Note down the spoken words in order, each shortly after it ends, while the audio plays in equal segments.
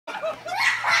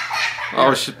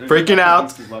Oh shit, breaking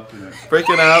out.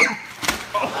 Breaking out.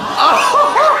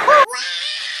 Oh.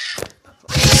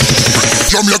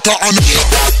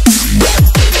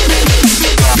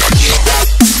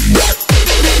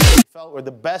 We're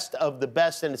the best of the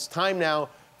best, and it's time now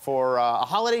for a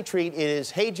holiday treat. It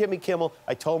is Hey Jimmy Kimmel.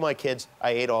 I told my kids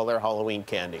I ate all their Halloween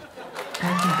candy.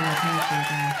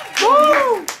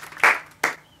 Woo!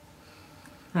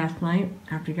 Last night,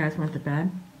 after you guys went to bed,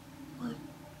 what?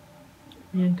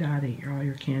 Me and Dad ate all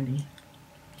your candy.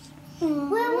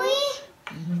 Really?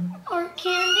 Mm-hmm. Our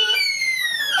candy?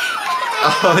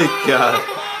 Oh my god.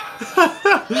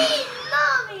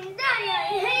 Mommy, Daddy, I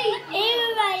hate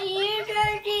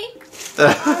everybody. Are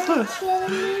you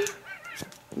kidding me?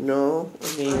 No, I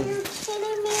mean... Are you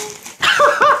kidding me?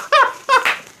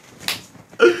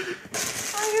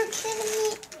 Are you kidding me?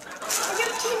 Are you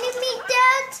kidding me,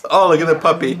 Dad? Oh, look at the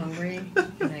puppy. I'm hungry, and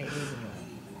I ate it.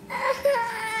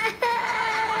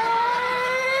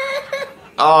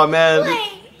 Oh man.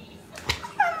 Wait.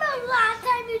 Remember last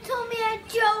time you told me a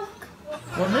joke?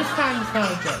 Well, this time it's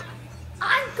not a joke.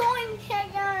 I'm going to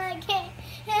check out again.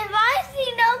 If I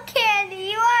see no candy,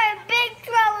 you are in big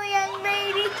trouble, young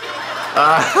lady.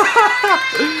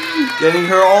 Getting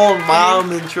her own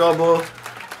mom in trouble.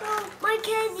 Oh, my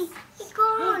candy, it's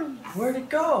gone. Where'd it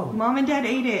go? Mom and Dad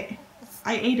ate it.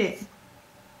 I ate it.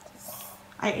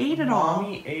 I ate it all.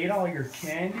 Mommy ate all your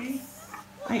candy?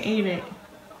 I ate it.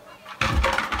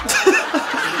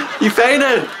 He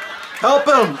fainted! Help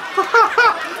him!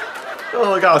 Oh,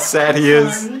 look how sad he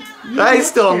is. He's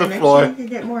still on the floor. You can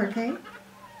get more, okay?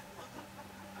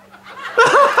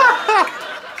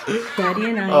 Daddy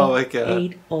and I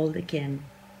ate all the candy.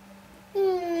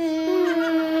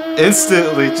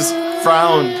 Instantly, just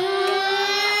frowned.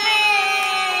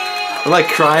 I'm like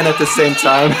crying at the same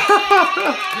time.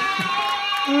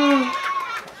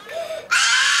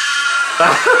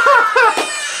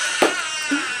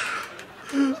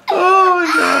 Oh my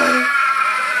god.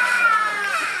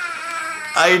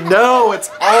 I know, it's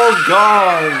all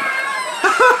gone.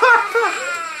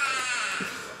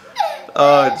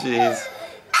 Oh jeez.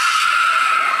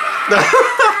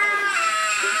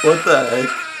 What the heck?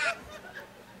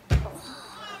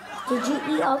 Did you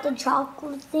eat all the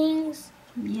chocolate things?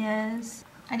 Yes.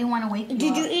 I didn't want to wake you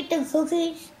Did up. you eat the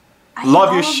cookies? I Love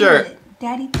ate your all of shirt. it.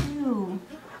 Daddy too.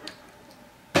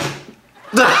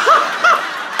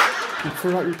 You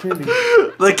forgot your candy.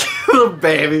 Look at the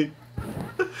baby.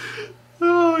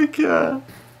 Oh my god.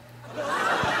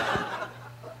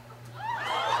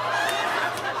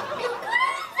 You could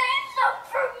have saved some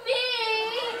for me.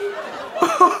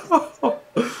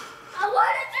 I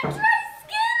wanted to try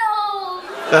Skittles.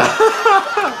 I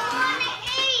want to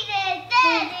eat it.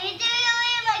 Daddy, do you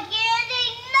eat my candy?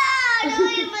 No,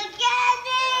 don't eat my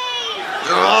candy.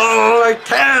 Oh, my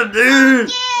candy.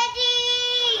 Candy.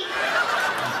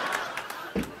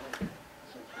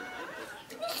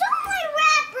 There's so many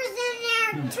wrappers in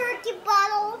there, turkey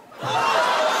bottle.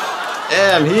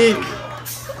 Damn, he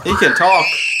can talk.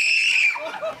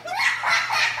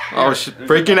 Oh shit,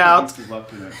 breaking out.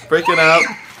 Breaking out.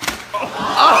 Oh.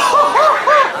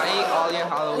 I ate all your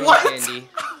Halloween candy.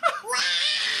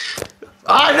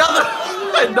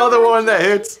 Another one that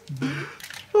hits.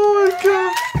 Oh my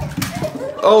god.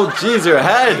 Oh jeez, your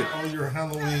head. All your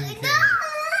Halloween candy.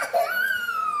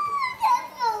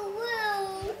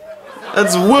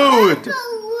 That's wooed.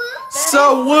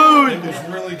 So wooed. It was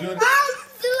really good.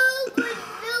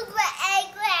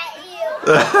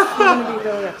 I'm gonna be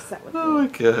really upset with you. Oh my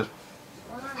god.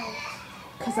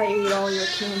 Because I ate all your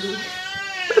candy.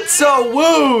 It's so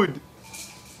wooed.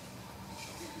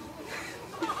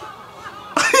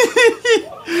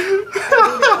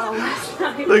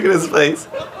 Look at his face.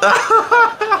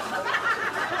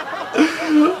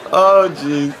 Oh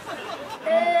jeez.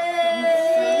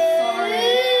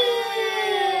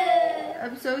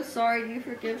 I'm so sorry. Do you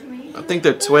forgive me? I think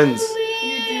they're twins.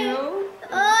 You do?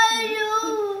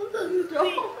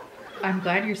 I'm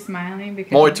glad you're smiling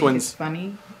because More you think twins. it's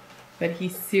funny, but he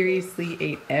seriously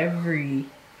ate every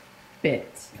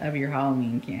bit of your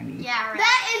Halloween candy. Yeah, right.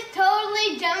 That is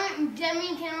totally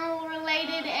Jimmy Kimmel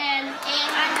related and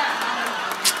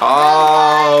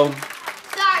Oh.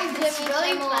 sorry, Jimmy. It's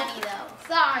really funny though.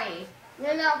 Sorry,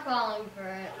 you're not falling for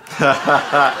it.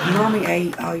 Mommy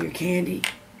ate all your candy,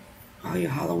 all your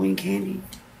Halloween candy.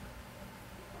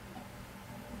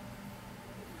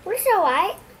 It's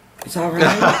alright. It's all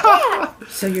right.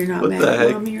 So you're not What mad the at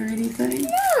heck? Mommy or anything?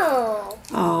 No.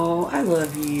 Oh, I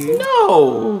love you.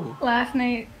 No. Last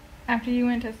night, after you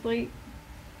went to sleep,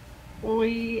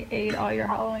 we ate all your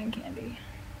Halloween candy.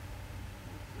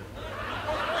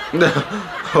 No.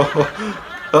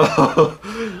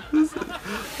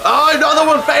 Oh, no!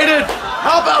 another one fainted.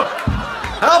 Help him.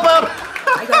 Help him.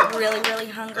 I got really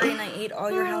hungry and I ate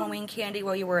all your Halloween candy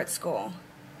while you were at school.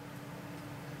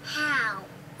 How?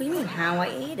 What do you mean how? I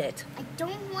ate it. I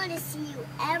don't want to see you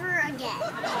ever again.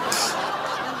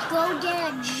 Now go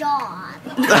get a job.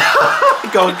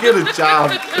 Go get a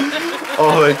job.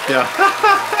 Oh my God.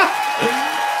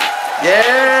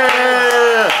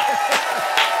 Yeah.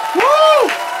 Woo!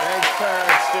 Thanks,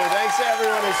 parents, dude. Thanks to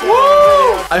everyone who sent me the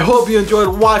video. I hope you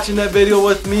enjoyed watching that video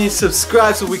with me.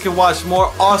 Subscribe so we can watch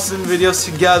more awesome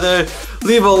videos together.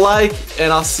 Leave a like,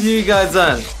 and I'll see you guys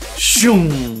then.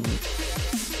 Shoom.